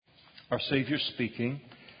our Savior speaking.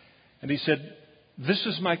 And He said, "This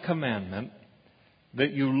is my commandment,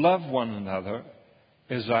 that you love one another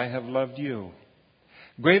as I have loved you.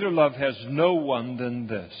 Greater love has no one than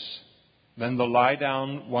this, than to lie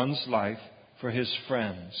down one's life for his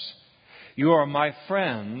friends. You are my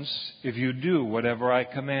friends if you do whatever I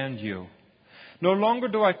command you. No longer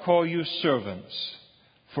do I call you servants,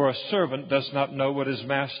 for a servant does not know what his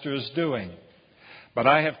master is doing. But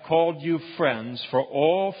I have called you friends, for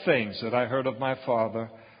all things that I heard of my Father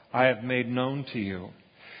I have made known to you.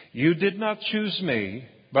 You did not choose me,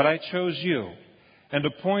 but I chose you and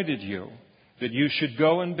appointed you, that you should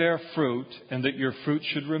go and bear fruit, and that your fruit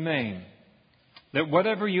should remain. That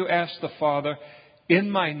whatever you ask the Father in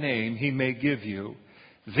my name He may give you.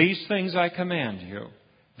 These things I command you,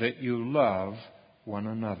 that you love one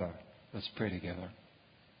another." Let's pray together.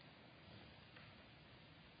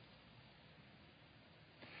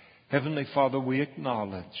 Heavenly Father, we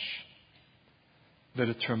acknowledge that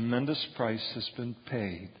a tremendous price has been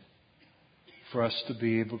paid for us to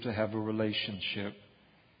be able to have a relationship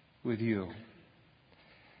with you.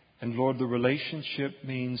 And Lord, the relationship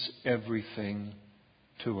means everything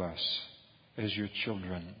to us as your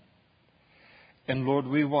children. And Lord,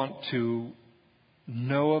 we want to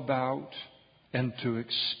know about and to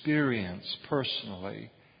experience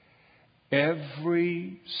personally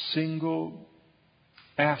every single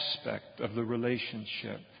aspect of the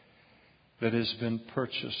relationship that has been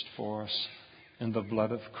purchased for us in the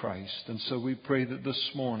blood of Christ. And so we pray that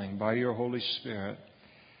this morning, by your Holy Spirit,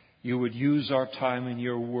 you would use our time in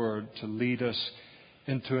your word to lead us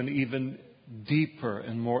into an even deeper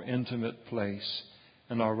and more intimate place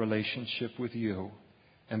in our relationship with you.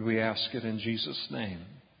 And we ask it in Jesus' name.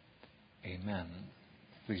 Amen.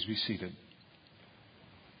 Please be seated.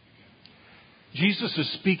 Jesus is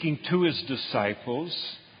speaking to his disciples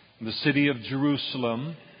in the city of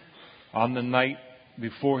Jerusalem on the night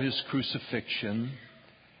before his crucifixion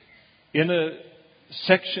in a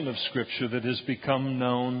section of Scripture that has become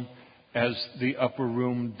known as the Upper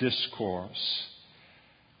Room Discourse.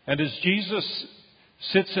 And as Jesus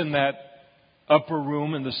sits in that upper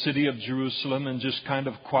room in the city of Jerusalem and just kind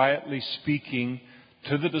of quietly speaking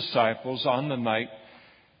to the disciples on the night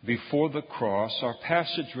before the cross, our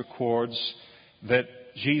passage records that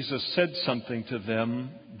Jesus said something to them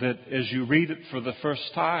that as you read it for the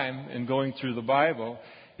first time in going through the Bible,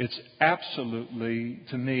 it's absolutely,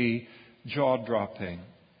 to me, jaw-dropping.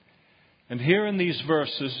 And here in these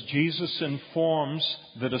verses, Jesus informs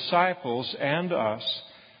the disciples and us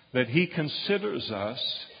that He considers us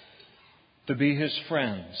to be His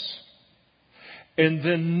friends. And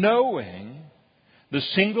then knowing the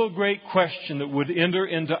single great question that would enter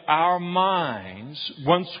into our minds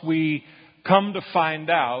once we come to find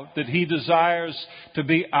out that He desires to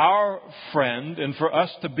be our friend and for us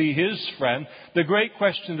to be His friend, the great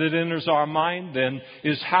question that enters our mind then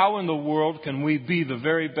is, how in the world can we be the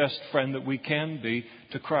very best friend that we can be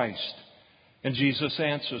to Christ? And Jesus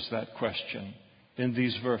answers that question in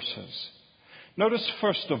these verses. Notice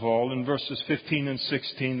first of all in verses 15 and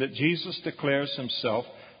 16 that Jesus declares Himself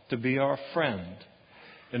to be our friend.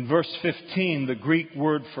 In verse 15, the Greek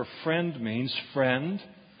word for friend means friend.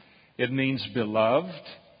 It means beloved.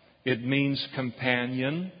 It means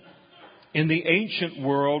companion. In the ancient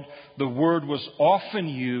world, the word was often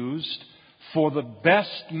used for the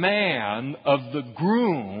best man of the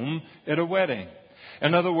groom at a wedding.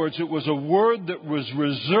 In other words, it was a word that was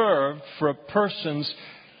reserved for a person's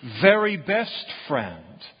very best friend.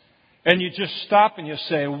 And you just stop and you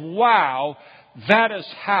say, wow, that is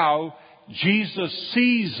how Jesus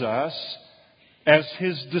sees us as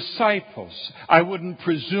His disciples. I wouldn't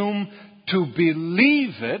presume to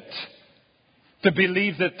believe it, to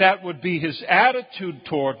believe that that would be His attitude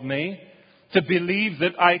toward me, to believe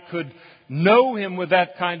that I could know Him with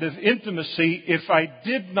that kind of intimacy if I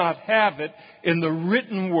did not have it in the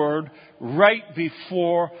written word right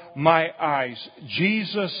before my eyes.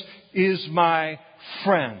 Jesus is my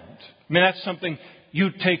friend. I mean, that's something you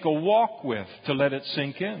take a walk with to let it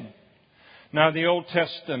sink in. Now, the Old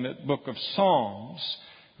Testament book of Psalms,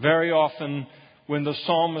 very often when the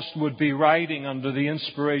psalmist would be writing under the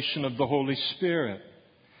inspiration of the Holy Spirit,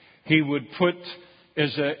 he would put,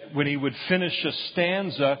 when he would finish a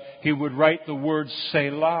stanza, he would write the word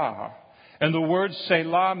Selah. And the word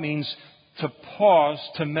Selah means to pause,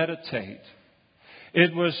 to meditate.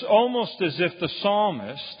 It was almost as if the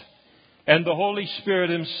psalmist and the Holy Spirit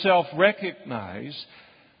Himself recognized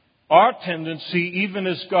our tendency, even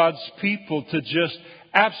as God's people, to just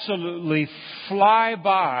absolutely fly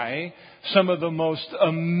by some of the most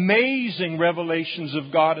amazing revelations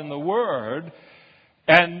of God in the Word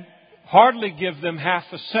and hardly give them half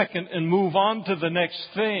a second and move on to the next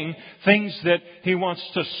thing, things that He wants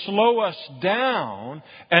to slow us down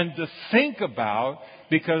and to think about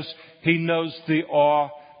because He knows the awe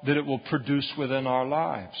that it will produce within our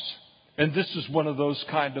lives. And this is one of those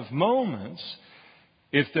kind of moments,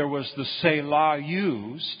 if there was the Selah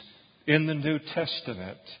used in the New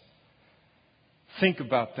Testament. Think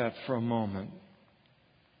about that for a moment.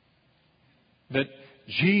 That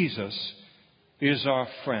Jesus is our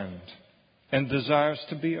friend and desires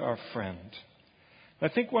to be our friend. I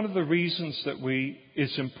think one of the reasons that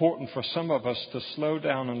it's important for some of us to slow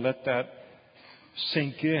down and let that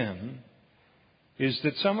sink in is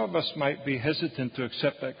that some of us might be hesitant to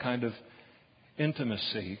accept that kind of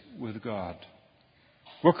intimacy with God.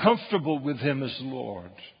 We're comfortable with Him as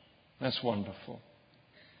Lord. That's wonderful.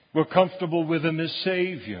 We're comfortable with Him as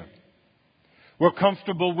Savior. We're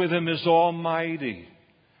comfortable with Him as Almighty.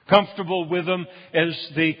 Comfortable with Him as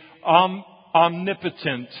the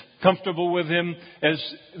omnipotent. Comfortable with Him as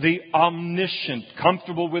the omniscient.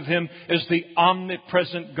 Comfortable with Him as the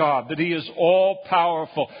omnipresent God. That He is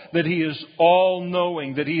all-powerful. That He is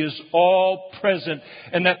all-knowing. That He is all-present.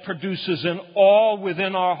 And that produces an awe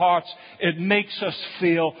within our hearts. It makes us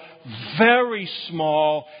feel very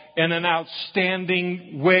small in an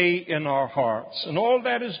outstanding way in our hearts. And all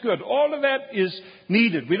that is good. All of that is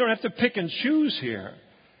needed. We don't have to pick and choose here.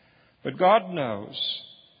 But God knows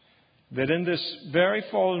that in this very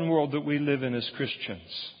fallen world that we live in as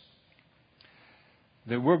Christians,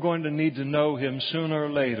 that we're going to need to know Him sooner or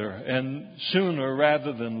later, and sooner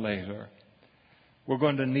rather than later. We're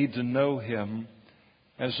going to need to know Him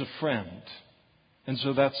as a friend. And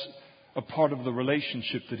so that's a part of the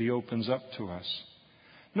relationship that He opens up to us.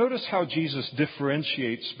 Notice how Jesus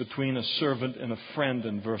differentiates between a servant and a friend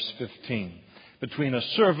in verse 15. Between a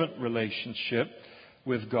servant relationship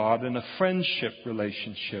with God and a friendship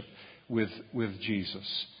relationship with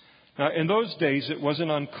Jesus. Now, in those days, it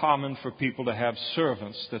wasn't uncommon for people to have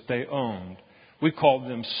servants that they owned. We called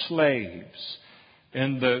them slaves.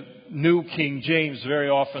 In the New King James, very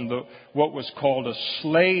often what was called a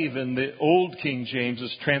slave in the Old King James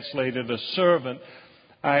is translated a servant,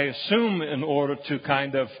 I assume in order to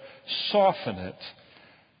kind of soften it.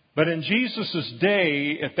 But in Jesus'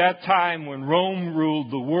 day, at that time when Rome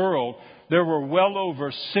ruled the world, there were well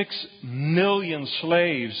over 6 million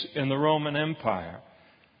slaves in the Roman Empire.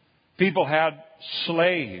 People had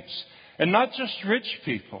slaves. And not just rich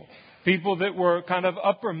people. People that were kind of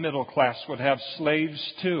upper middle class would have slaves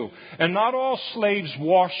too. And not all slaves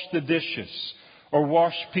washed the dishes or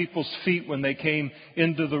washed people's feet when they came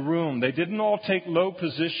into the room. They didn't all take low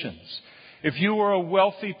positions. If you were a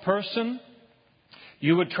wealthy person,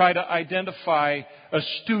 you would try to identify a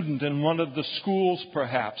student in one of the schools,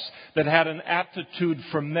 perhaps, that had an aptitude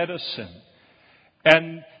for medicine.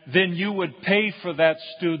 And then you would pay for that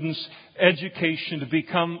student's education to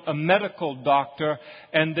become a medical doctor.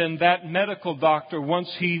 And then that medical doctor, once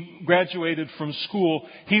he graduated from school,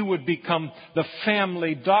 he would become the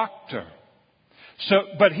family doctor.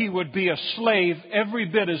 But he would be a slave every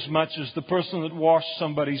bit as much as the person that washed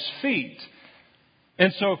somebody's feet.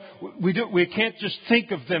 And so we can't just think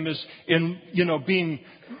of them as being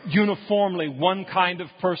uniformly one kind of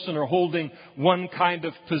person or holding one kind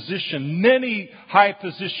of position. Many high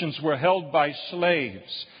positions were held by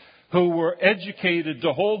slaves who were educated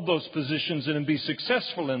to hold those positions and be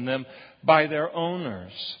successful in them by their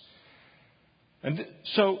owners. And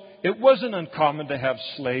so it wasn't uncommon to have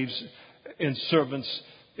slaves and servants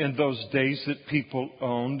in those days that people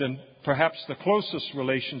owned. And perhaps the closest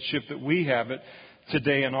relationship that we have it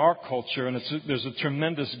today in our culture, and there's a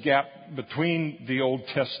tremendous gap between the Old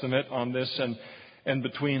Testament on this and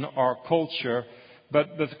between our culture.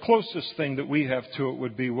 But the closest thing that we have to it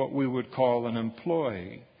would be what we would call an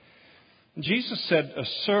employee. Jesus said a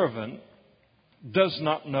servant does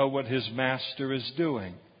not know what his master is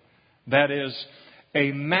doing. That is,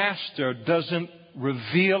 a master doesn't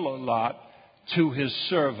reveal a lot to his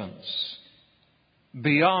servants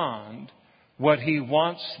beyond what he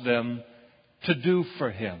wants them to do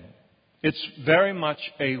for him. It's very much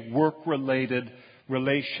a work-related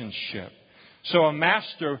relationship. So a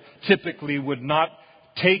master typically would not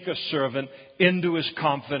take a servant into his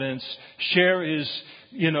confidence, share his,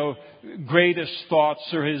 greatest thoughts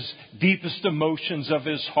or his deepest emotions of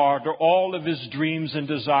his heart or all of his dreams and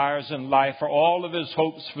desires in life or all of his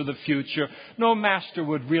hopes for the future. No master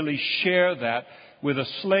would really share that with a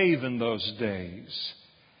slave in those days.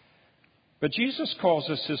 But Jesus calls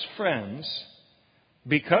us his friends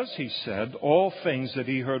because he said, all things that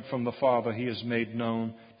he heard from the Father he has made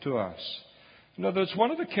known to us. In other words,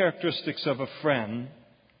 one of the characteristics of a friend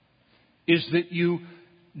is that you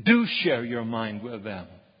do share your mind with them.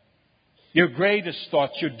 Your greatest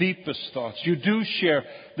thoughts, your deepest thoughts. You do share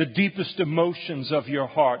the deepest emotions of your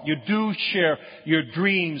heart. You do share your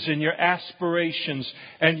dreams and your aspirations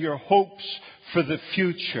and your hopes for the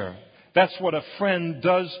future. That's what a friend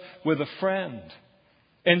does with a friend.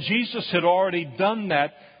 And Jesus had already done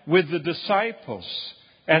that with the disciples,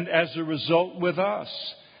 and as a result with us.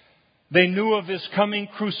 They knew of His coming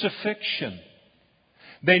crucifixion.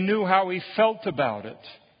 They knew how He felt about it.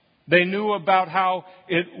 They knew about how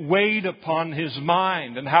it weighed upon His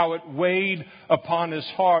mind and how it weighed upon His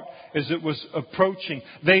heart as it was approaching.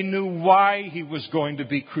 They knew why He was going to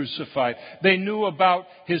be crucified. They knew about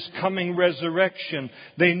His coming resurrection.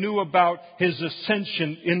 They knew about His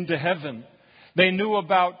ascension into heaven. They knew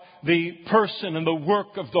about the person and the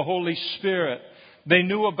work of the Holy Spirit. They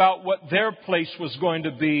knew about what their place was going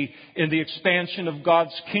to be in the expansion of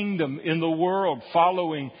God's kingdom in the world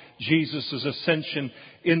following Jesus' ascension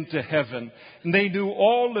into heaven. And they knew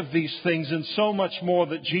all of these things and so much more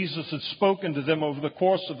that Jesus had spoken to them over the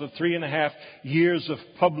course of the 3.5 years of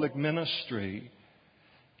public ministry.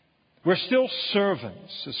 We're still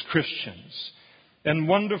servants as Christians, and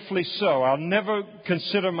wonderfully so. I'll never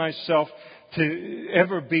consider myself to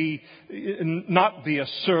ever not be a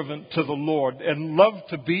servant to the Lord, and love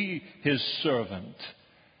to be His servant.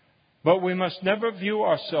 But we must never view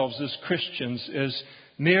ourselves as Christians as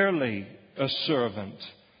merely a servant.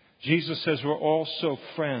 Jesus says we're also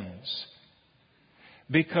friends,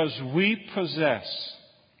 because we possess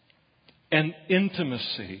an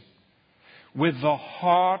intimacy with the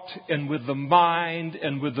heart and with the mind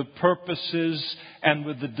and with the purposes and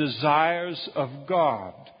with the desires of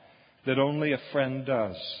God that only a friend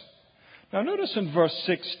does. Now notice in verse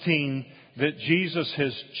 16 that Jesus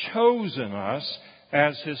has chosen us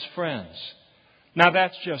as His friends. Now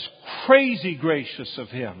that's just crazy gracious of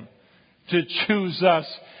Him to choose us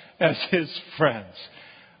as His friends.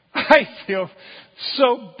 I feel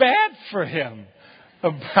so bad for Him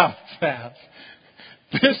about that.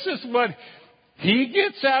 This is what He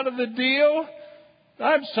gets out of the deal?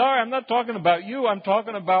 I'm sorry, I'm not talking about you. I'm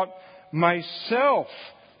talking about myself.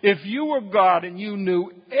 If you were God and you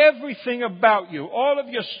knew everything about you, all of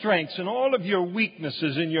your strengths and all of your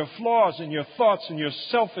weaknesses and your flaws and your thoughts and your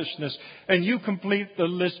selfishness, and you complete the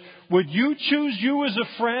list, would you choose you as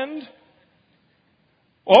a friend?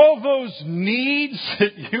 All those needs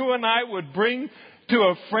that you and I would bring to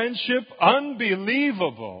a friendship,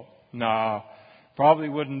 unbelievable. Nah, probably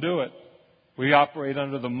wouldn't do it. We operate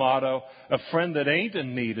under the motto, a friend that ain't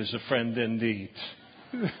in need is a friend indeed.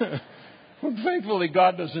 Well, thankfully,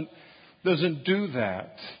 God doesn't do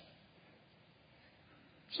that.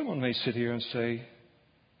 Someone may sit here and say,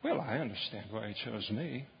 well, I understand why He chose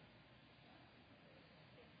me.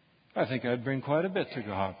 I think I'd bring quite a bit to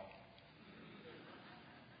God.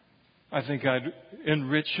 I think I'd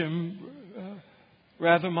enrich Him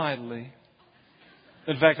rather mightily.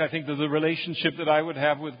 In fact, I think that the relationship that I would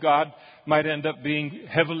have with God might end up being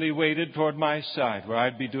heavily weighted toward my side, where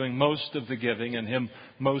I'd be doing most of the giving and Him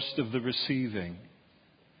most of the receiving.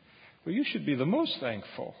 Well, you should be the most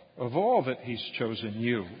thankful of all that He's chosen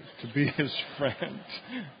you to be His friend.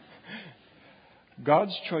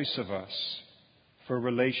 God's choice of us for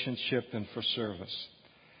relationship and for service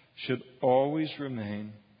should always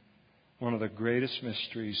remain one of the greatest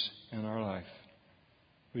mysteries in our life.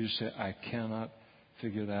 We just say, I cannot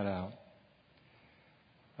figure that out.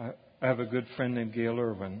 I have a good friend named Gail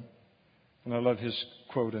Irwin, and I love his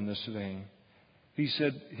quote in this vein. He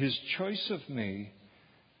said, His choice of me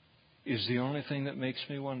is the only thing that makes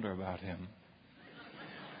me wonder about Him.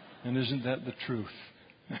 And isn't that the truth?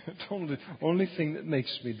 The only thing that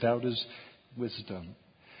makes me doubt His wisdom.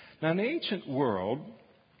 Now, in the ancient world,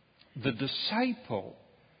 the disciple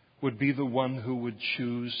would be the one who would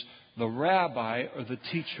choose the rabbi or the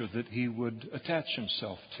teacher that he would attach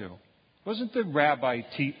himself to. It wasn't the rabbi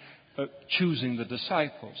choosing the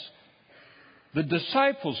disciples. The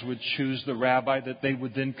disciples would choose the rabbi that they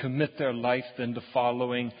would then commit their life then to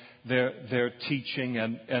following their teaching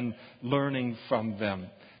and learning from them.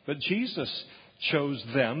 But Jesus chose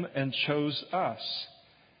them and chose us.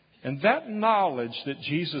 And that knowledge that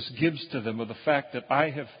Jesus gives to them of the fact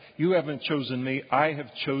that you haven't chosen me, I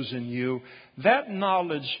have chosen you, that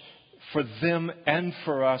knowledge for them and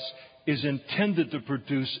for us is intended to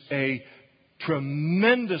produce a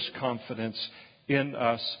tremendous confidence in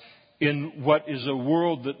us in what is a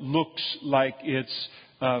world that looks like it's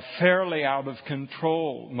fairly out of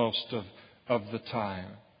control most of the time.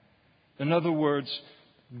 In other words,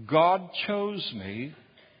 God chose me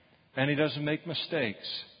and He doesn't make mistakes.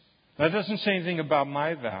 That doesn't say anything about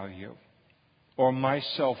my value or my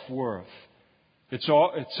self-worth.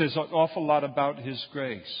 It says an awful lot about His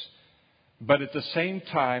grace. But at the same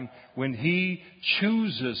time, when He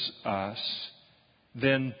chooses us,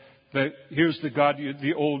 then here's the God,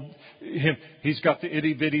 the old him. He's got the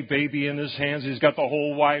itty bitty baby in His hands. He's got the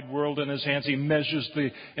whole wide world in His hands. He measures the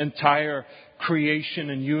entire creation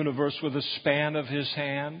and universe with a span of His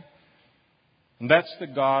hand. And that's the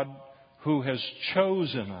God who has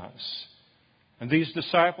chosen us. And these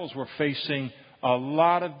disciples were facing a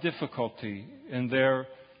lot of difficulty in their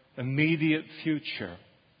immediate future.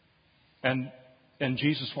 And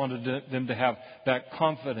Jesus wanted them to have that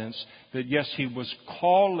confidence that, yes, He was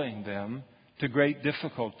calling them to great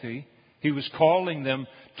difficulty. He was calling them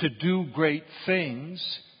to do great things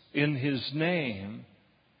in His name,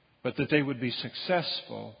 but that they would be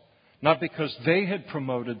successful, not because they had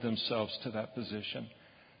promoted themselves to that position,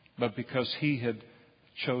 but because He had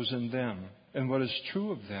chosen them. And what is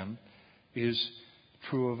true of them is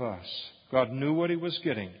true of us. God knew what He was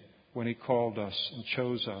getting when He called us and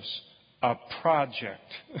chose us. A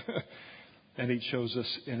project. And He chose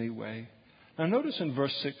us anyway. Now notice in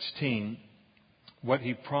verse 16 what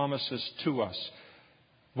He promises to us.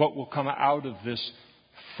 What will come out of this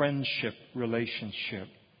friendship relationship.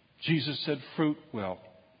 Jesus said fruit will.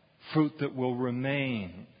 Fruit that will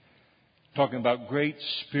remain. Talking about great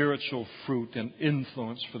spiritual fruit and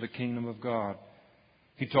influence for the kingdom of God.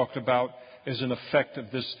 He talked about, as an effect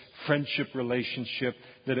of this friendship relationship,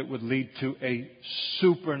 that it would lead to a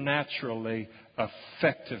supernaturally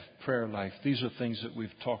effective prayer life. These are things that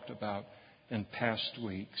we've talked about in past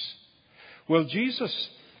weeks. Well, Jesus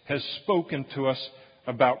has spoken to us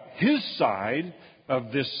about His side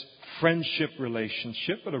of this friendship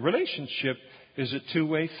relationship, but a relationship is a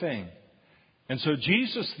two-way thing. And so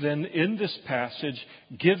Jesus then, in this passage,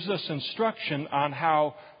 gives us instruction on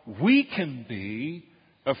how we can be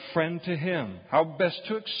a friend to Him, how best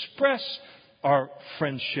to express our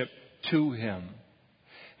friendship to Him.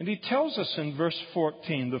 And He tells us in verse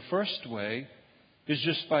 14, the first way is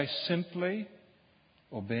just by simply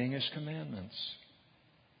obeying His commandments.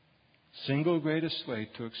 Single greatest way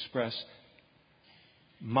to express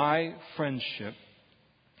my friendship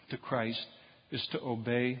to Christ is to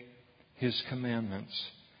obey His commandments.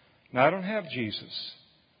 Now, I don't have Jesus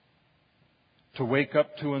to wake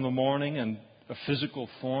up to in the morning and a physical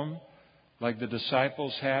form like the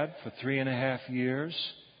disciples had for 3.5 years.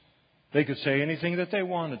 They could say anything that they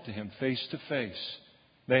wanted to Him face to face.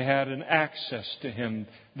 They had an access to Him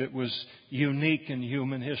that was unique in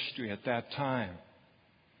human history at that time.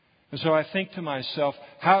 And so I think to myself,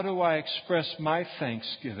 how do I express my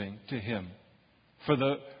thanksgiving to Him for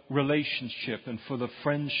the relationship and for the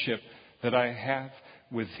friendship that I have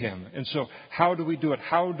with Him? And so how do we do it?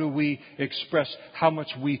 How do we express how much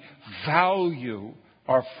we value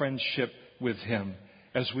our friendship with Him?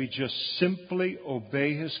 As we just simply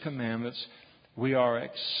obey His commandments, we are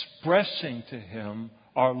expressing to Him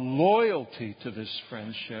our loyalty to this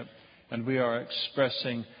friendship, and we are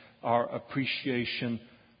expressing our appreciation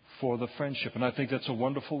for the friendship. And I think that's a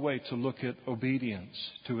wonderful way to look at obedience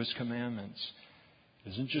to His commandments. It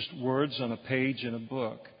isn't just words on a page in a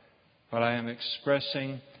book, but I am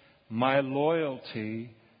expressing my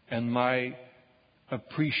loyalty and my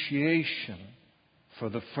appreciation for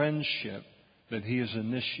the friendship that He has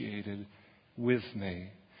initiated with me.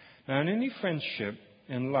 Now, in any friendship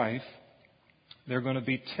in life, there are going to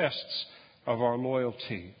be tests of our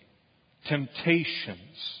loyalty, temptations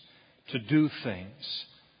to do things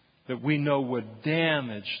that we know would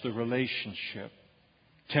damage the relationship,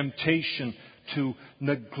 temptation to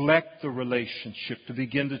neglect the relationship, to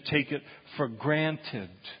begin to take it for granted.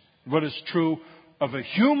 What is true of a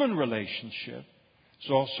human relationship is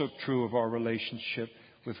also true of our relationship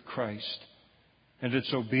with Christ. And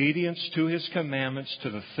it's obedience to His commandments,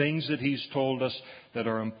 to the things that He's told us that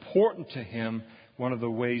are important to Him, one of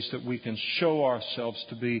the ways that we can show ourselves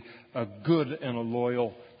to be a good and a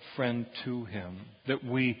loyal friend to Him, that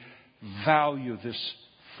we value this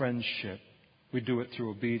friendship. We do it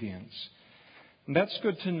through obedience. And that's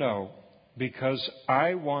good to know, because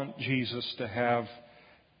I want Jesus to have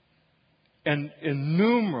an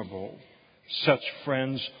innumerable such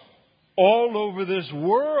friends all over this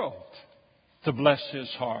world to bless His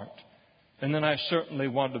heart. And then I certainly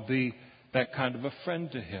want to be that kind of a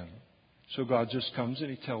friend to Him. So God just comes and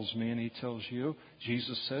He tells me and He tells you,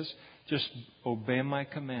 Jesus says, just obey my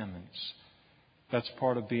commandments. That's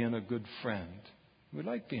part of being a good friend. We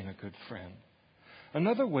like being a good friend.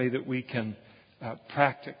 Another way that we can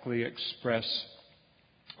practically express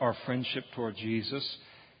our friendship toward Jesus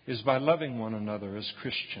is by loving one another as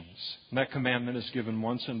Christians. And that commandment is given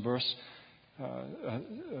once in verse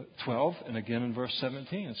 12 and again in verse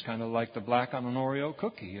 17. It's kind of like the black on an Oreo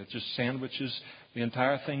cookie. It just sandwiches the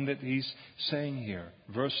entire thing that he's saying here.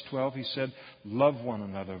 Verse 12, he said, love one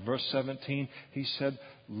another. Verse 17, he said,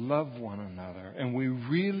 love one another. And we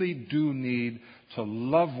really do need to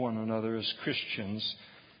love one another as Christians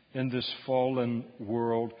in this fallen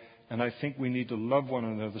world. And I think we need to love one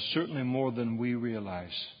another certainly more than we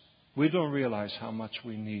realize. We don't realize how much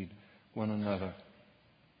we need one another.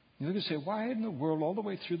 You can say, why in the world, all the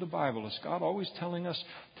way through the Bible, is God always telling us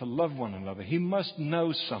to love one another? He must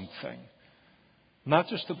know something. Not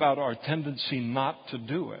just about our tendency not to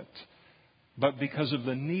do it, but because of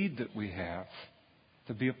the need that we have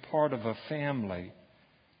to be a part of a family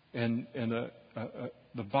and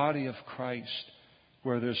the body of Christ,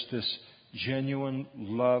 where there's this genuine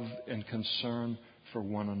love and concern for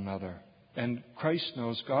one another. And Christ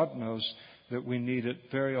knows, God knows, that we need it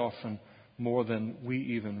very often more than we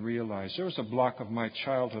even realize. There was a block of my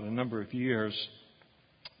childhood, a number of years,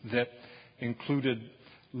 that included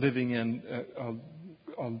living in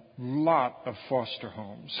a lot of foster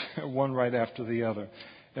homes, one right after the other.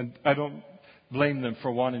 And I don't blame them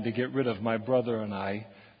for wanting to get rid of my brother and I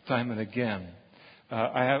time and again.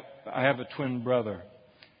 I have a twin brother.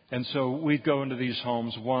 And so we'd go into these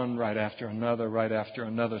homes one right after another, right after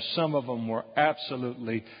another. Some of them were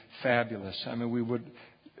absolutely fabulous. I mean, we would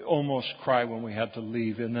almost cry when we had to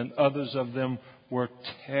leave. And then others of them were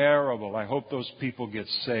terrible. I hope those people get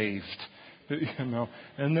saved.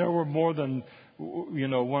 And there were more than,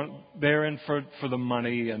 one. They're in for the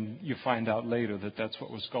money, and you find out later that that's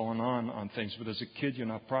what was going on things. But as a kid, you're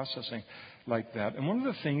not processing like that. And one of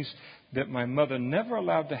the things that my mother never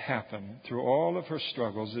allowed to happen through all of her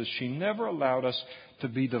struggles is she never allowed us to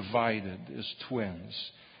be divided as twins.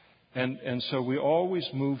 And so we always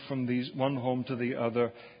moved from one home to the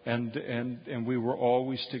other, and we were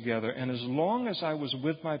always together. And as long as I was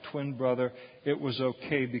with my twin brother, it was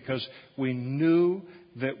okay because we knew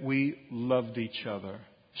that we loved each other.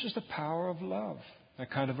 It's just the power of love.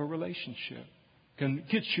 That kind of a relationship can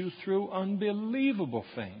get you through unbelievable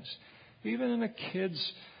things, even in a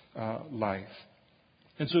kid's life.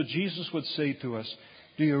 And so Jesus would say to us,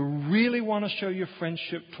 do you really want to show your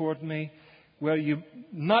friendship toward me? Well, you're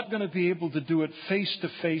not going to be able to do it face to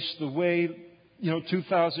face the way,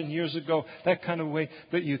 2,000 years ago, that kind of way.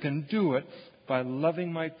 But you can do it by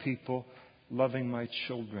loving my people, loving my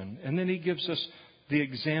children. And then he gives us the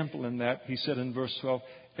example in that. He said in verse 12,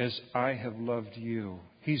 as I have loved you.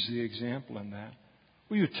 He's the example in that.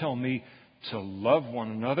 Will you tell me to love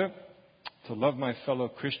one another, to love my fellow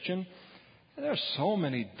Christian? And there are so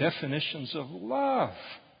many definitions of love.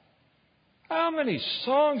 How many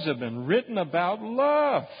songs have been written about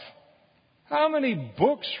love? How many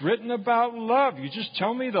books written about love? You just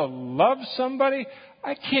tell me to love somebody?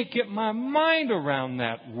 I can't get my mind around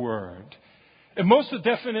that word. And most of the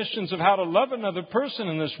definitions of how to love another person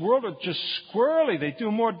in this world are just squirrely. They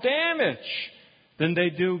do more damage than they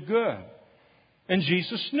do good. And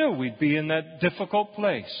Jesus knew we'd be in that difficult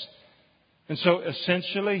place. And so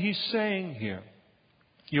essentially he's saying here,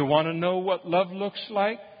 you want to know what love looks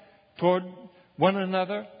like toward one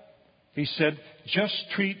another? He said, just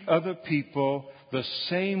treat other people the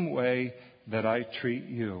same way that I treat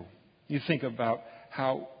you. You think about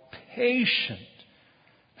how patient,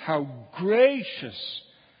 how gracious,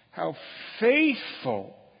 how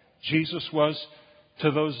faithful Jesus was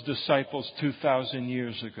to those disciples 2,000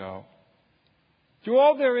 years ago. Through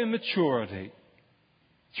all their immaturity,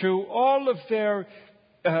 through all of their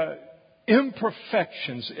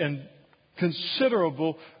imperfections and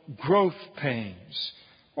considerable growth pains,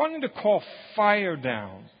 wanting to call fire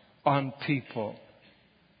down on people.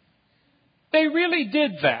 They really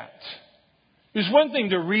did that. There's one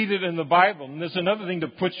thing to read it in the Bible, and there's another thing to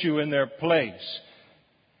put you in their place.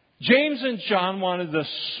 James and John wanted to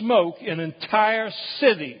smoke an entire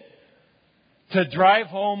city to drive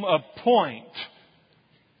home a point.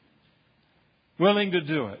 Willing to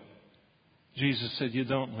do it. Jesus said, you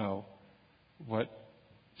don't know what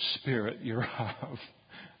spirit you're of.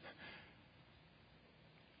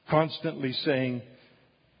 Constantly saying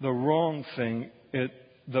the wrong thing at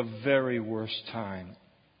the very worst time.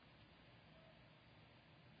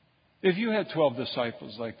 If you had 12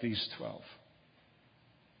 disciples like these 12,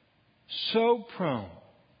 so prone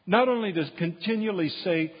not only to continually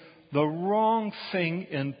say the wrong thing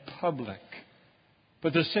in public,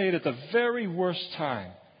 but to say it at the very worst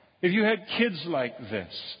time. If you had kids like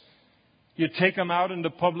this, you'd take them out into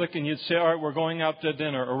public and you'd say, all right, we're going out to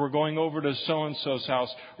dinner, or we're going over to so-and-so's house,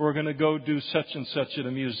 or we're going to go do such and such at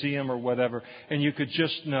a museum or whatever. And you could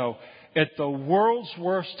just know at the world's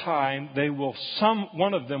worst time,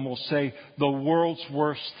 one of them will say the world's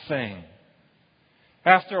worst thing.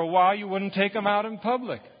 After a while, you wouldn't take them out in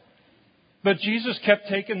public. But Jesus kept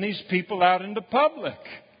taking these people out into public,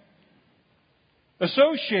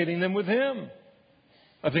 associating them with Him.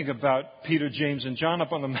 I think about Peter, James, and John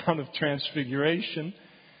up on the Mount of Transfiguration.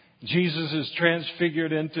 Jesus is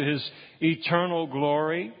transfigured into His eternal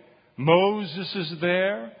glory. Moses is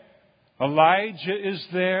there. Elijah is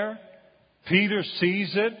there. Peter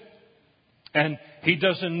sees it, and he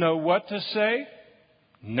doesn't know what to say.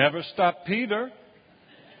 Never stopped Peter.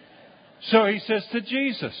 So he says to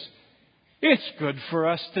Jesus, "It's good for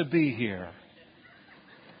us to be here."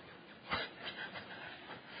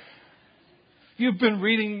 You've been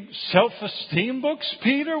reading self-esteem books,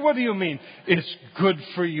 Peter? What do you mean? It's good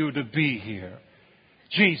for you to be here.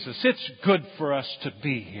 Jesus, it's good for us to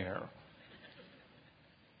be here.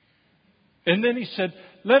 And then he said,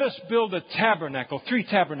 let us build a tabernacle, 3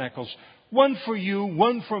 tabernacles. One for you,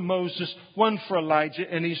 one for Moses, one for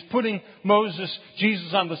Elijah. And he's putting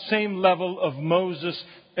Jesus on the same level of Moses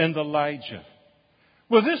and Elijah.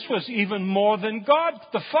 Well, this was even more than God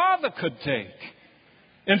the Father could take.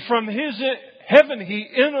 And from His heaven, He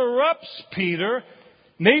interrupts Peter,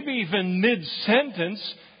 maybe even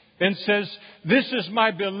mid-sentence, and says, "This is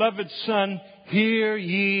my beloved Son, hear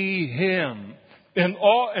ye Him." And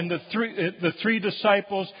the 3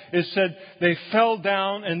 disciples, it said, they fell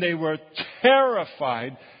down and they were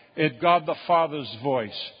terrified at God the Father's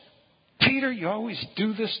voice. "Peter, you always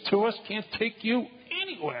do this to us. Can't take you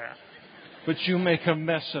anywhere. But you make a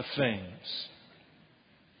mess of things."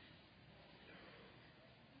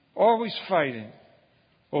 Always fighting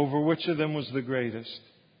over which of them was the greatest.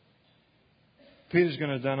 Peter's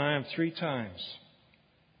going to deny Him 3 times.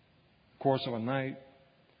 In the course of a night.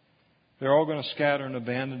 They're all going to scatter and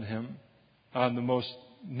abandon Him on the most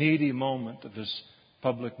needy moment of His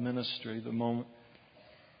public ministry,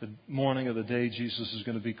 the morning of the day Jesus is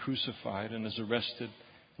going to be crucified and is arrested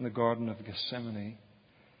in the Garden of Gethsemane.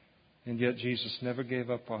 And yet Jesus never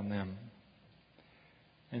gave up on them.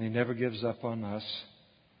 And He never gives up on us.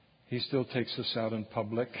 He still takes us out in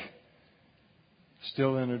public,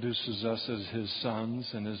 still introduces us as His sons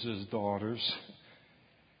and as His daughters.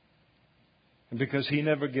 And because He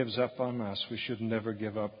never gives up on us, we should never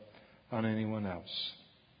give up on anyone else.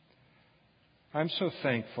 I'm so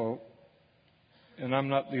thankful, and I'm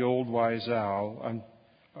not the old wise owl.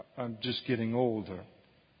 I'm just getting older.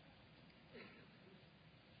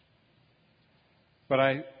 But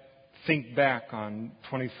I think back on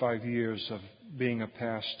 25 years of being a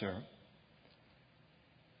pastor,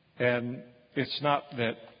 and it's not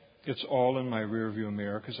that it's all in my rearview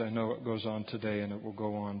mirror, because I know it goes on today and it will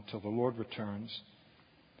go on till the Lord returns.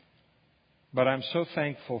 But I'm so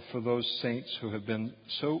thankful for those saints who have been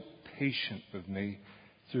so patient with me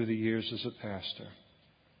through the years as a pastor,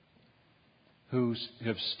 who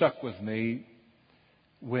have stuck with me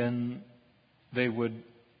when they would,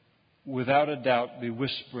 without a doubt, be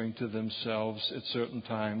whispering to themselves at certain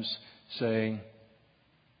times, saying,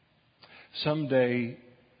 "Someday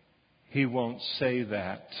he won't say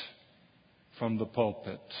that from the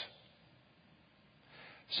pulpit.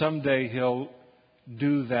 Someday he'll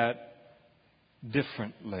do that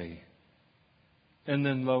differently." And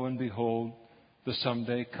then, lo and behold, the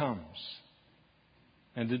someday comes.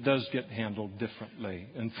 And it does get handled differently,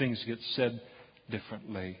 and things get said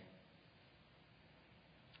differently.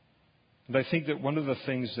 And I think that one of the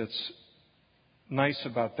things that's nice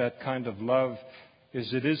about that kind of love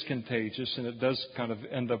is it is contagious, and it does kind of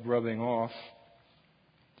end up rubbing off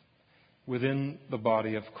within the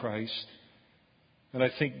body of Christ. And I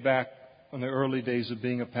think back on the early days of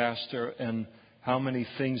being a pastor and how many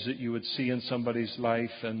things that you would see in somebody's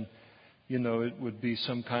life, and, it would be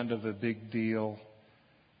some kind of a big deal.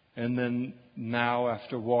 And then now,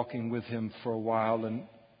 after walking with Him for a while and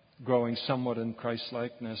growing somewhat in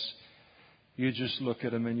Christ-likeness, you just look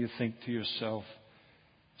at Him and you think to yourself,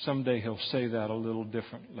 someday He'll say that a little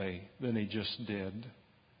differently than He just did.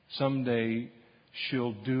 Someday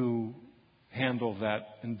she'll handle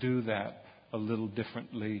that and do that a little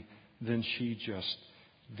differently than she just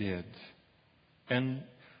did. And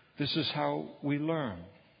this is how we learn.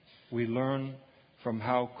 We learn from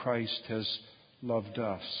how Christ has loved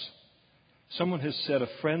us. Someone has said, a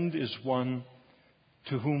friend is one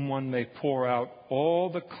to whom one may pour out all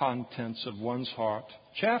the contents of one's heart,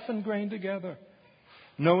 chaff and grain together,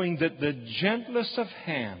 knowing that the gentlest of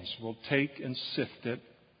hands will take and sift it,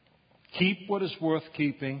 keep what is worth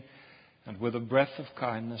keeping, and with a breath of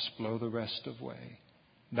kindness blow the rest away.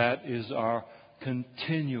 That is our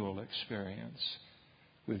continual experience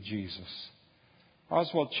with Jesus.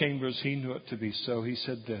 Oswald Chambers, he knew it to be so. He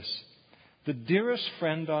said this: "The dearest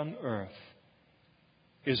friend on earth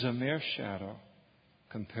is a mere shadow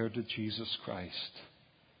compared to Jesus Christ."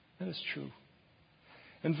 That is true.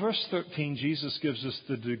 In verse 13, Jesus gives us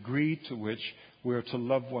the degree to which we are to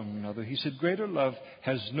love one another. He said, "Greater love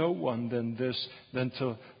has no one than this, than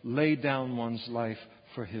to lay down one's life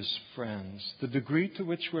for his friends." The degree to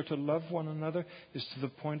which we're to love one another is to the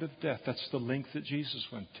point of death. That's the length that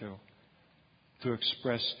Jesus went to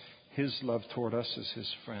express his love toward us as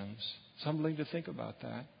his friends. It's humbling to think about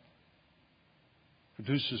that. It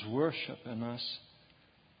produces worship in us,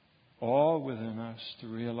 all within us, to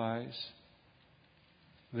realize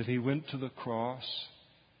that he went to the cross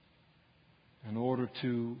in order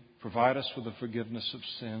to provide us with the forgiveness of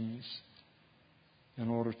sins, in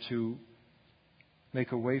order to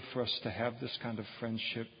make a way for us to have this kind of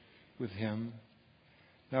friendship with him.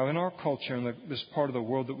 Now, in our culture, in this part of the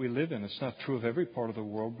world that we live in, it's not true of every part of the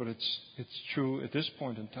world, but it's true at this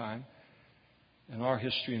point in time, in our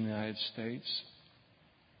history in the United States.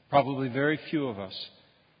 Probably very few of us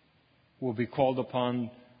will be called upon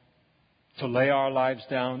to lay our lives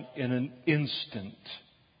down in an instant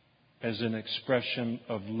as an expression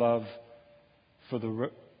of love for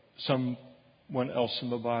someone else in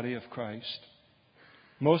the body of Christ.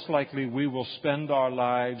 Most likely we will spend our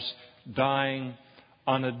lives dying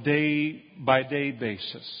on a day-by-day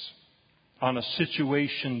basis, on a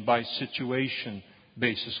situation-by-situation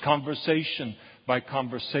basis,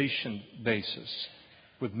 conversation-by-conversation basis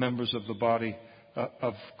with members of the body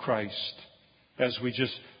of Christ, as we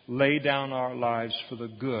just lay down our lives for the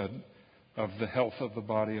good of the health of the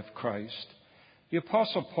body of Christ. The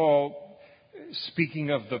Apostle Paul, speaking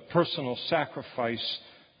of the personal sacrifice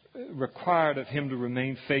required of him to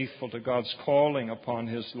remain faithful to God's calling upon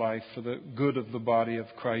his life for the good of the body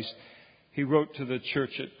of Christ, he wrote to the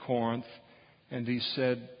church at Corinth, and he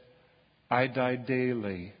said, "I die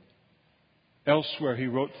daily." Elsewhere he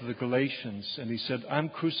wrote to the Galatians, and he said, "I'm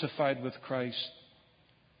crucified with Christ.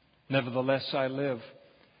 Nevertheless I live.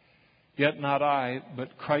 Yet not I,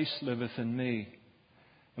 but Christ liveth in me.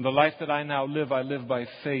 And the life that I now live, I live by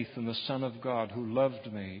faith in the Son of God, who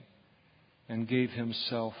loved me and gave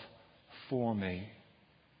himself for me."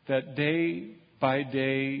 That day by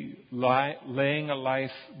day, laying a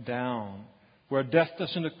life down, where death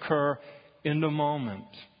doesn't occur in the moment,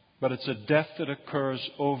 but it's a death that occurs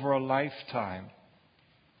over a lifetime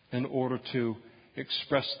in order to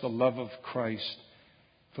express the love of Christ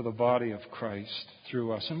for the body of Christ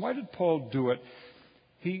through us. And why did Paul do it?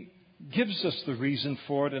 He gives us the reason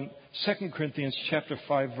for it in 2 Corinthians chapter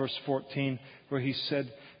 5, verse 14, where he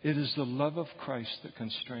said, "It is the love of Christ that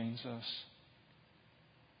constrains us."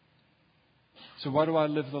 So why do I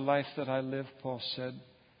live the life that I live, Paul said?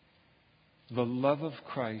 The love of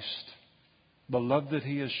Christ, the love that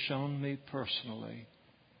he has shown me personally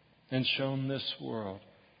and shown this world,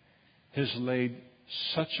 has laid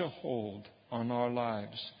such a hold on our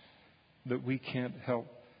lives that we can't help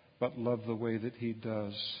but love the way that he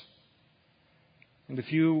does. And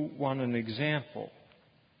if you want an example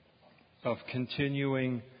of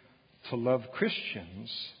continuing to love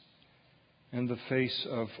Christians in the face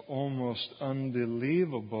of almost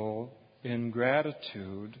unbelievable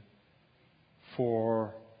ingratitude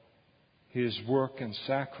for his work and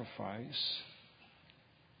sacrifice,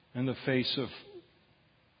 in the face of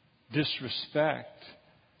disrespect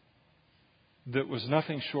that was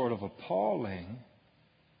nothing short of appalling,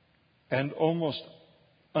 and almost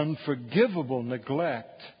unforgivable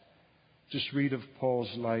neglect, just read of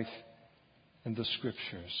Paul's life in the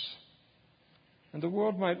Scriptures. And the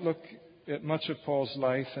world might look at much of Paul's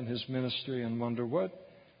life and his ministry and wonder what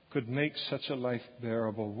could make such a life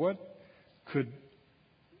bearable, what could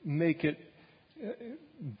make it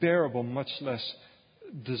bearable, much less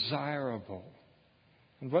desirable.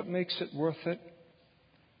 And what makes it worth it?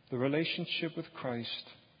 The relationship with Christ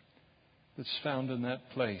that's found in that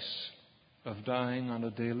place of dying on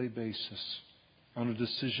a daily basis, on a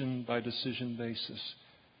decision-by-decision basis,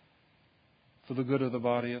 for the good of the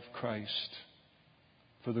body of Christ,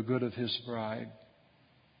 for the good of his bride.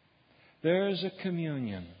 There is a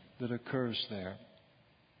communion that occurs there.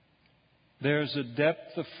 There is a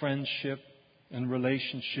depth of friendship and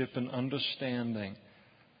relationship and understanding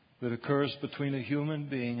that occurs between a human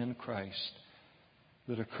being and Christ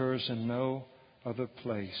that occurs in no other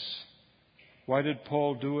place. Why did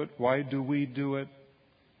Paul do it? Why do we do it?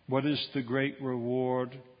 What is the great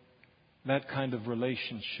reward? That kind of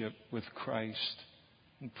relationship with Christ.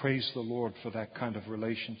 And praise the Lord for that kind of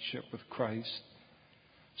relationship with Christ.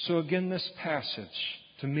 So again, this passage,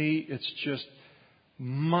 to me, it's just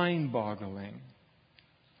mind-boggling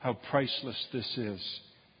how priceless this is.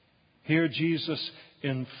 Here Jesus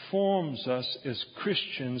informs us as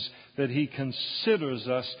Christians that He considers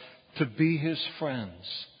us to be His friends.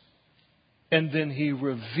 And then He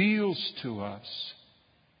reveals to us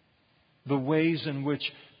the ways in which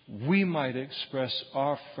we might express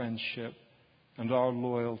our friendship and our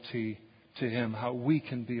loyalty to Him, how we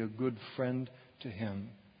can be a good friend to Him.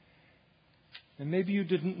 And maybe you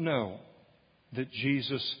didn't know that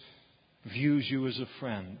Jesus views you as a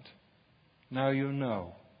friend. Now you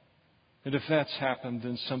know. And if that's happened,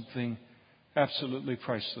 then something absolutely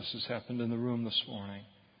priceless has happened in the room this morning.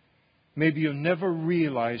 Maybe you never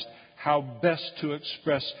realized how best to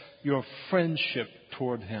express your friendship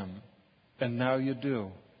toward Him. And now you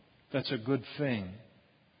do. That's a good thing.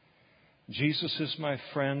 Jesus is my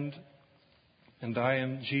friend, and I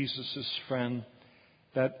am Jesus' friend.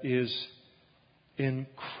 That is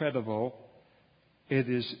incredible. It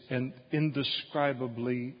is an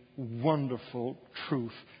indescribably wonderful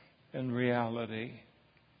truth and reality.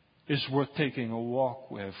 It's worth taking a walk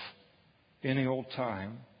with any old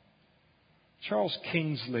time. Charles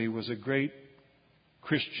Kingsley was a great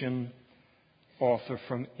Christian author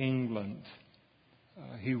from England.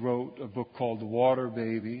 He wrote a book called The Water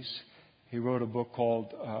Babies. He wrote a book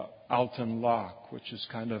called Alton Locke, which is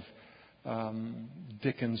kind of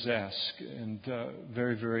Dickens-esque and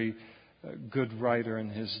very, very good writer in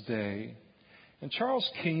his day. And Charles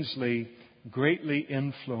Kingsley greatly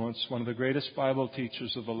influenced one of the greatest Bible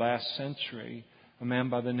teachers of the last century, a man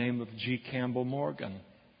by the name of G. Campbell Morgan.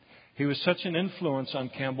 He was such an influence on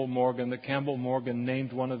Campbell Morgan that Campbell Morgan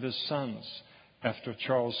named one of his sons after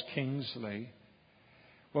Charles Kingsley.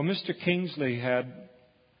 Well, Mr. Kingsley had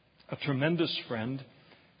a tremendous friend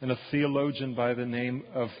and a theologian by the name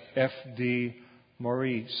of F.D.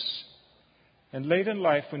 Maurice. And late in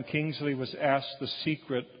life, when Kingsley was asked the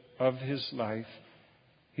secret of his life,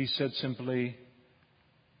 he said simply,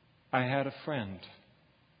 "I had a friend,"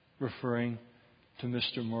 referring to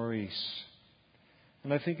Mr. Maurice.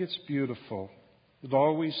 And I think it's beautiful. It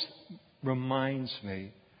always reminds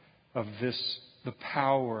me of this, the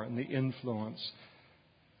power and the influence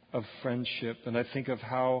of friendship. And I think of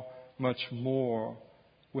how much more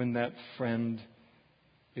when that friend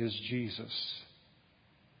is Jesus.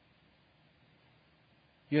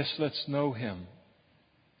 Yes, let's know Him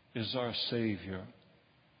as our Savior.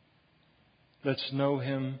 Let's know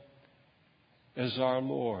Him as our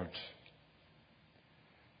Lord.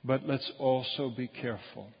 But let's also be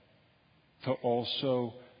careful to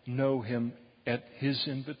also know Him at His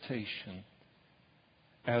invitation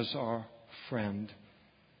as our friend,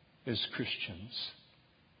 as Christians.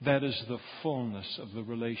 That is the fullness of the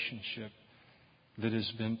relationship that has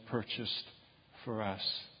been purchased for us.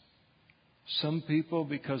 Some people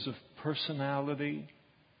because of personality,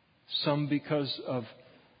 some because of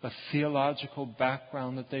a theological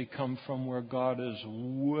background that they come from where God is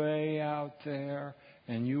way out there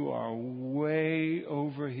and you are way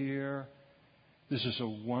over here. This is a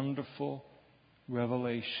wonderful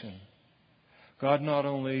revelation.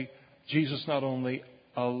 Jesus not only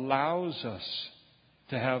allows us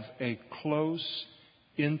to have a close,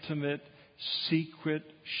 intimate, secret,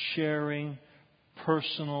 sharing,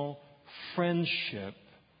 personal friendship,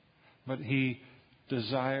 but He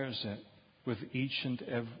desires it with each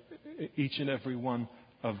and every one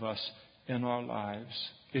of us in our lives.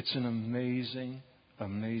 It's an amazing,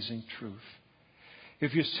 amazing truth.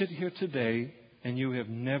 If you sit here today and you have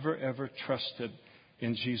never ever trusted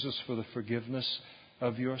in Jesus for the forgiveness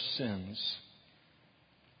of your sins,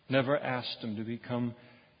 never asked Him to become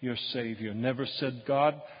your Savior, never said,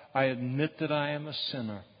 "God, I admit that I am a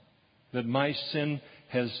sinner, that my sin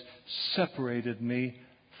has separated me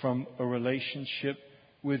from a relationship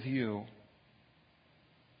with You,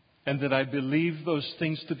 and that I believe those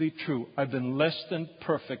things to be true. I've been less than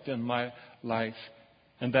perfect in my life,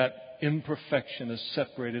 and that imperfection has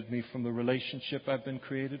separated me from the relationship I've been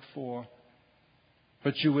created for."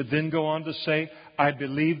 But you would then go on to say, "I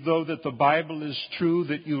believe, though, that the Bible is true,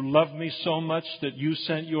 that You love me so much that You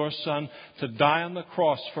sent Your Son to die on the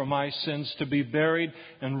cross for my sins, to be buried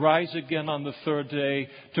and rise again on the third day,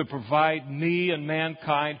 to provide me and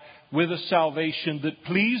mankind with a salvation that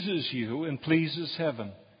pleases You and pleases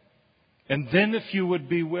heaven." And then if you would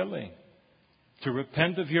be willing to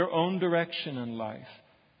repent of your own direction in life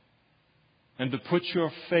and to put your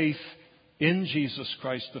faith in Jesus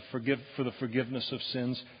Christ for the forgiveness of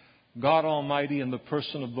sins, God Almighty in the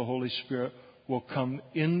person of the Holy Spirit will come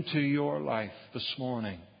into your life this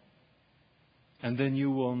morning. And then you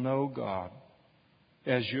will know God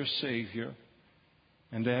as your Savior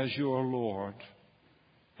and as your Lord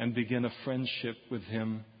and begin a friendship with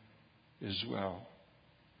Him as well.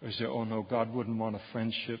 Or is there, oh no, God wouldn't want a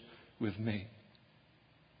friendship with me.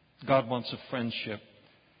 God wants a friendship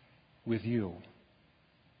with you.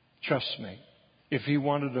 Trust me, if He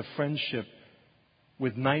wanted a friendship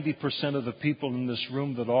with 90% of the people in this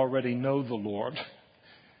room that already know the Lord,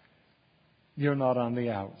 you're not on the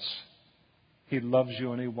outs. He loves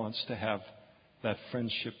you and He wants to have that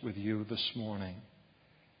friendship with you this morning.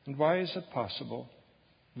 And why is it possible?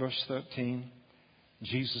 Verse 13,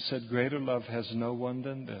 Jesus said, greater love has no one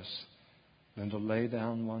than this, than to lay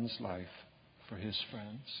down one's life for his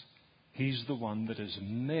friends. He's the one that has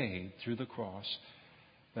made, through the cross,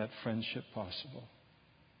 that friendship possible.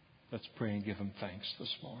 Let's pray and give Him thanks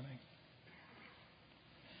this morning.